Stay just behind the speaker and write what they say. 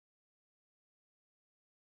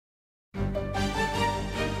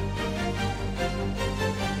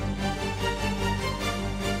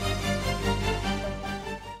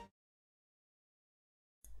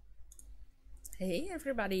Hey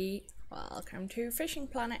everybody, welcome to Fishing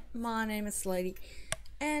Planet. My name is Lady,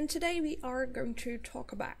 and today we are going to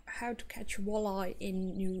talk about how to catch walleye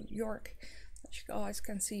in New York. As you guys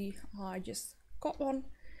can see, I just got one.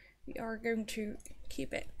 We are going to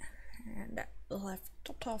keep it, and that will have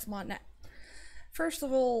topped off my net. First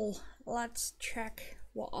of all, let's check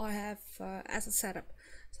what I have as a setup.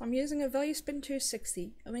 So I'm using a Valuespin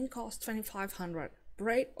 260, a WinCast 2500,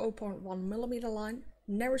 Braid 0.1mm line,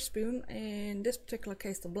 narrow spoon, in this particular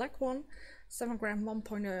case the black one, 7 gram 1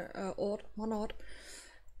 odd.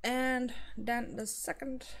 And then the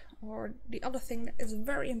second, or the other thing that is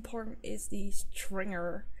very important, is the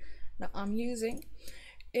stringer that I'm using.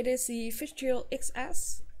 It is the FishJail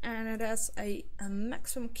XS, and it has a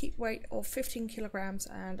maximum keep weight of 15 kilograms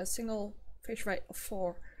and a single fish weight of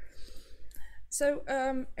 4. So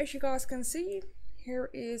as you guys can see, here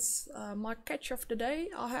is my catch of the day.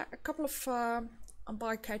 I had a couple of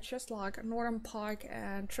bycatches like northern pike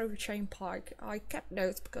and trophy chain pike. I kept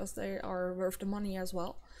those because they are worth the money as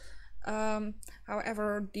well.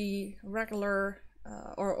 However, the regular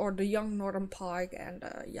or the young northern pike and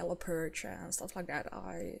yellow perch and stuff like that,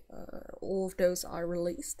 all of those I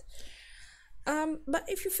released. But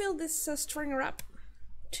if you fill this stringer up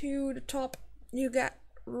to the top, you get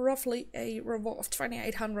roughly a reward of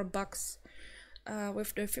 2,800 bucks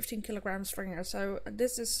with the 15 kilogram stringer. So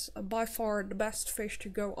this is by far the best fish to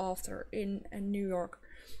go after in New York.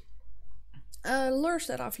 Lures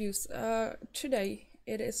that I've used today,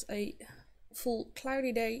 it is a full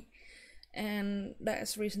cloudy day, and that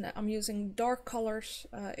is the reason that I'm using dark colors.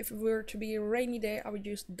 If it were to be a rainy day, I would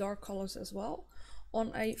use dark colors as well.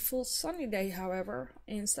 On a full sunny day, however,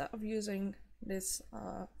 instead of using this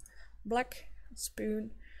black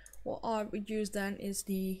spoon, what I would use then is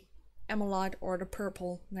the emerald or the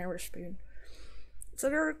purple narrow spoon. So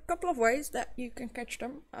there are a couple of ways that you can catch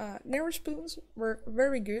them. Narrow spoons work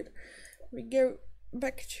very good. We go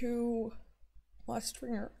back to my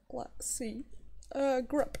stringer. Let's see,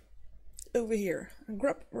 grub over here.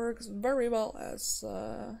 Grub works very well as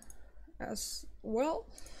well.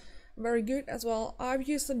 Very good as well. I've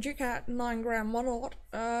used the JigHead 9 gram 1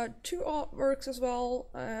 odd. 2 odd works as well.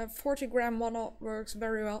 40 gram 1 odd works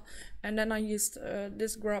very well. And then I used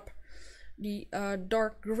this grub, the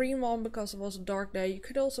dark green one, because it was a dark day. You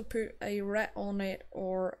could also put a red on it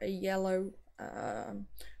or a yellow,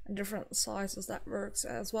 different sizes, that works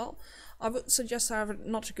as well. I would suggest however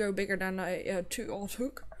not to go bigger than a 2 odd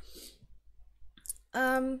hook.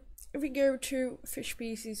 If we go to fish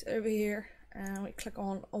species over here and we click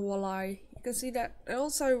on a walleye, you can see that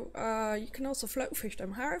also you can also float fish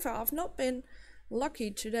them. However, I've not been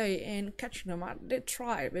lucky today in catching them. I did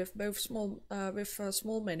try it with both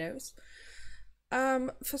small minnows.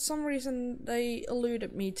 For some reason they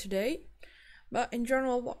eluded me today, but in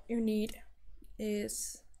general what you need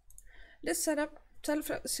is this setup,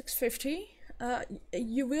 Telefloat 650.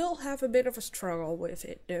 You will have a bit of a struggle with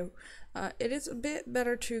it though. It is a bit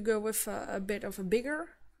better to go with a bit of a bigger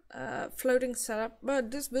floating setup,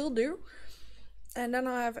 but this will do. And then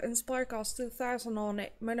I have InspireCast 2000 on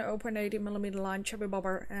it, mono 0.80mm line, Chubby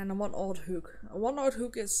Bobber, and a 1 odd hook. A 1 odd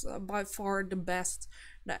hook is by far the best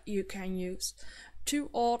that you can use. 2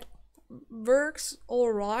 odd works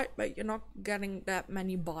alright, but you're not getting that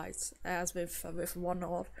many bites as with 1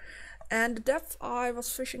 odd. And the depth I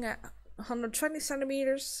was fishing at 120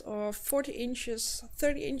 centimeters or 40 inches,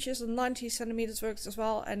 30 inches and 90 centimeters works as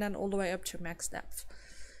well, and then all the way up to max depth.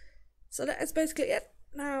 So that is basically it.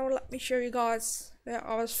 Now let me show you guys where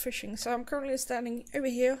I was fishing. So I'm currently standing over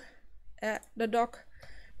here at the dock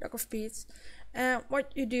of peats, and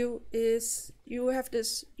what you do is you have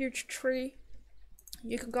this huge tree.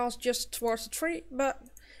 You can cast just towards the tree, but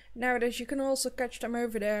nowadays you can also catch them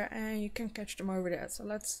over there, and you can catch them over there.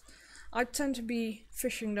 So I tend to be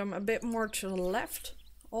fishing them a bit more to the left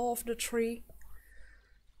of the tree.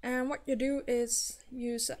 And what you do is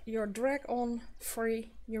use your drag on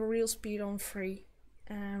free, your reel speed on free,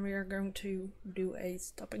 and we are going to do a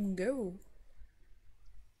stop and go.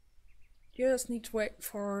 Just need to wait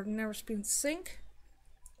for the narrow spoon to sink.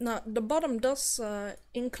 Now the bottom does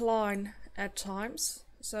incline at times,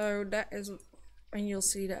 so that is when you'll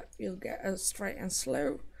see that you'll get a straight and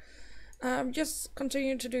slow. Just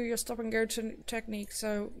continue to do your stop and go technique.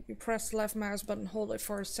 So you press the left mouse button, hold it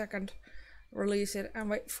for a second, release it and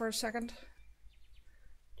wait for a second,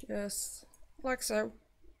 just like so.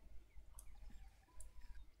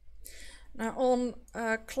 Now on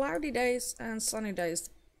cloudy days and sunny days,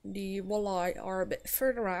 the walleye are a bit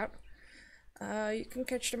further out. You can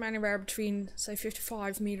catch them anywhere between say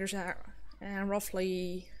 55 meters out and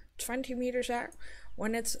roughly 20 meters out.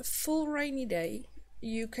 When it's a full rainy day,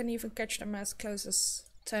 you can even catch them as close as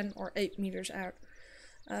 10 or 8 meters out.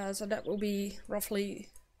 So that will be roughly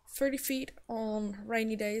 30 feet on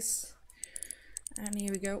rainy days. And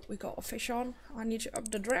here we go, we got a fish on. I need to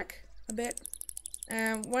up the drag a bit.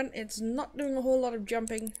 And when it's not doing a whole lot of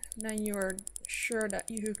jumping, then you are sure that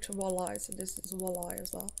you hooked a walleye. So this is a walleye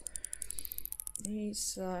as well.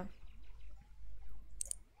 He's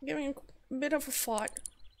giving a bit of a fight.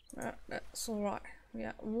 That's alright.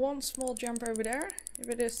 Yeah, one small jump over there. If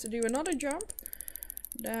it is to do another jump,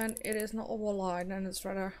 then it is not a walleye. Then it's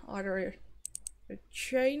rather either a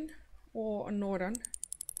chain or a northern.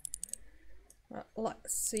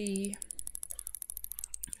 Let's see.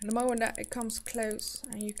 The moment that it comes close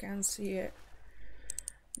and you can see it,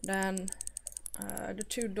 then the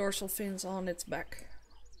two dorsal fins on its back,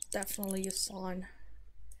 definitely a sign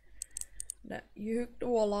that you hooked the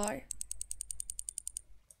walleye.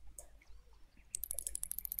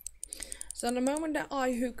 So the moment that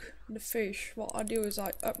I hook the fish, what I do is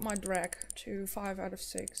I up my drag to 5 out of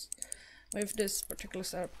 6 with this particular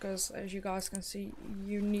setup, because as you guys can see,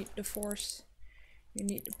 you need the force, you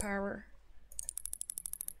need the power.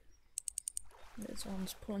 This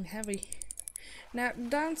one's pulling heavy. Now, the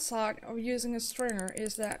downside of using a stringer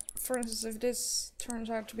is that, for instance, if this turns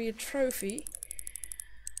out to be a trophy,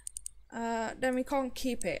 then we can't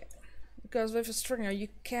keep it, because with a stringer you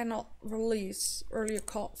cannot release earlier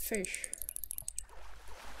caught fish.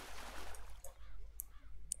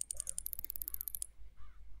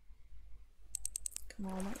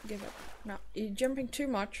 Come on, mate, give it. Now, you're jumping too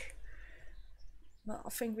much. But I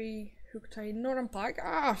think we hooked a northern pike.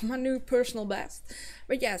 Ah, my new personal best.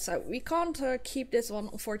 But yeah, so we can't keep this one,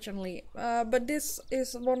 unfortunately. But this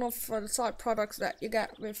is one of the side products that you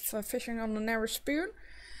get with fishing on the narrow spoon.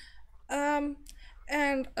 And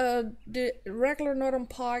the regular northern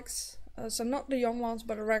pikes, so not the young ones,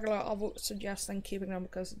 but the regular, I would suggest then keeping them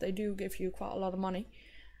because they do give you quite a lot of money.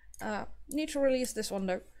 Need to release this one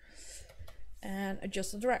though, and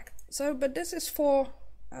adjust the drag. So, but this is for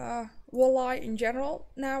walleye in general.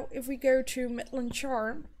 Now, if we go to Midland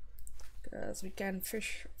Charm, because we can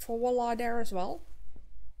fish for walleye there as well,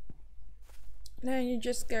 then you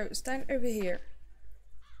just go stand over here.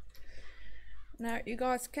 Now, you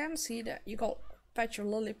guys can see that you got patch of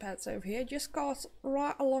lily pads over here. Just cast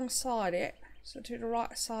right alongside it, so to the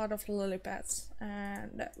right side of the lily pads,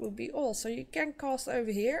 and that will be all. So you can cast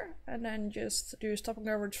over here and then just do a stop and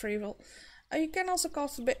go retrieval. You can also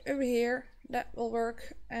cast a bit over here, that will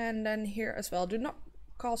work, and then here as well. Do not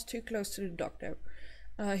cast too close to the dock though.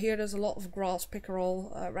 Here there's a lot of grass,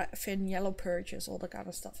 pickerel, redfin, yellow perches, all that kind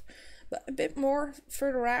of stuff. But a bit more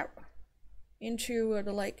further out into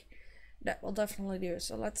the lake, that will definitely do.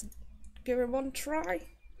 So let's give it one try.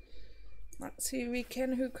 Let's see if we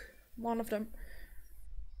can hook one of them.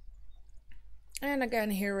 And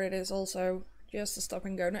again, here it is also just a stop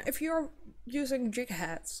and go. Now, if you're using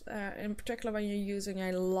JigHeads, in particular when you're using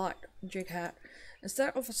a light JigHead,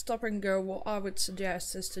 instead of a stop and go, what I would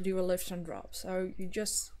suggest is to do a lift and drop. So you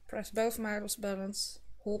just press both mouse buttons,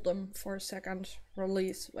 hold them for a second,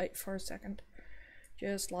 release, wait for a second,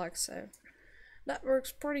 just like so. That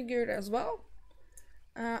works pretty good as well.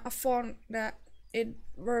 I found that it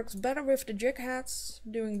works better with the JigHeads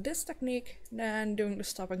doing this technique than doing the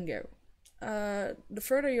stop and go. The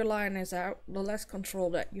further your line is out, the less control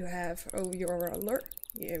that you have over your lure.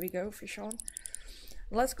 Here we go, fish on.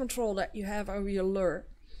 Less control that you have over your lure.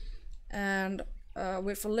 And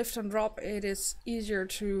with a lift and drop, it is easier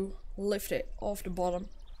to lift it off the bottom.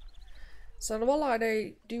 So the walleye,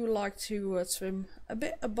 they do like to swim a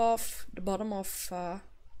bit above the bottom of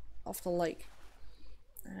the lake.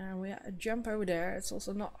 And we have a jump over there. It's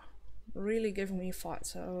also not really giving me a fight,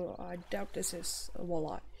 so I doubt this is a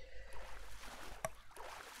walleye.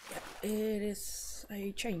 Yeah, it is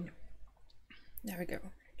a chain. There we go,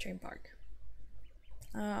 chain pike.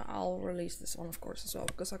 I'll release this one of course as well,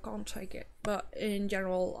 because I can't take it. But in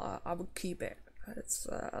general, I would keep it. It's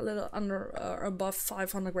a little under, above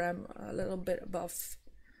 500 gram, a little bit above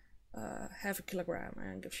half a kilogram,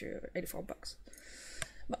 and gives you 84 bucks.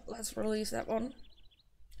 But let's release that one.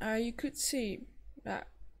 You could see that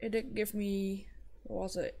it did give me, what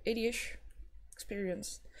was it, 80-ish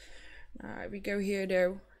experience. If we go here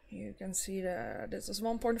though, you can see that this is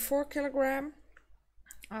 1.4 kilogram.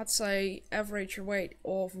 I'd say average weight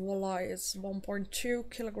of walleye is 1.2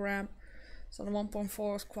 kilogram. So the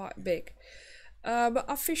 1.4 is quite big. But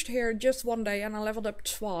I fished here just one day and I leveled up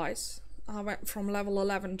twice. I went from level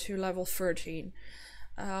 11 to level 13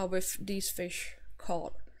 with these fish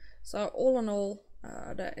caught. So all in all,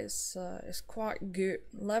 that is quite good.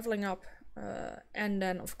 Leveling up and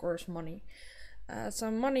then of course money.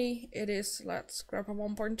 So money it is, let's grab a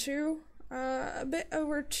 1.2, a bit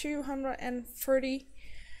over 230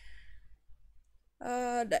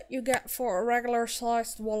 that you get for a regular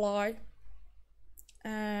sized walleye.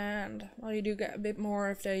 And well, you do get a bit more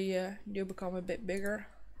if they do become a bit bigger.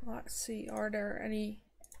 Let's see, are there any?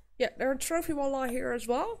 Yeah, there are trophy walleye here as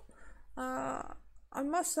well. I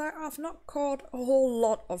must say I've not caught a whole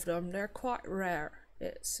lot of them. They're quite rare,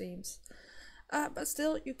 it seems. But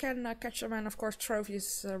still, you can catch them, and of course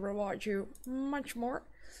trophies reward you much more.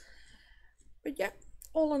 But yeah,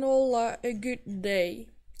 all in all, a good day.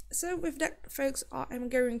 So with that, folks, I am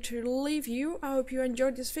going to leave you. I hope you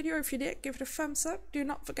enjoyed this video. If you did, give it a thumbs up. Do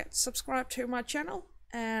not forget to subscribe to my channel.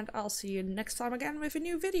 And I'll see you next time again with a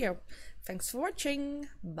new video. Thanks for watching.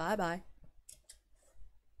 Bye bye.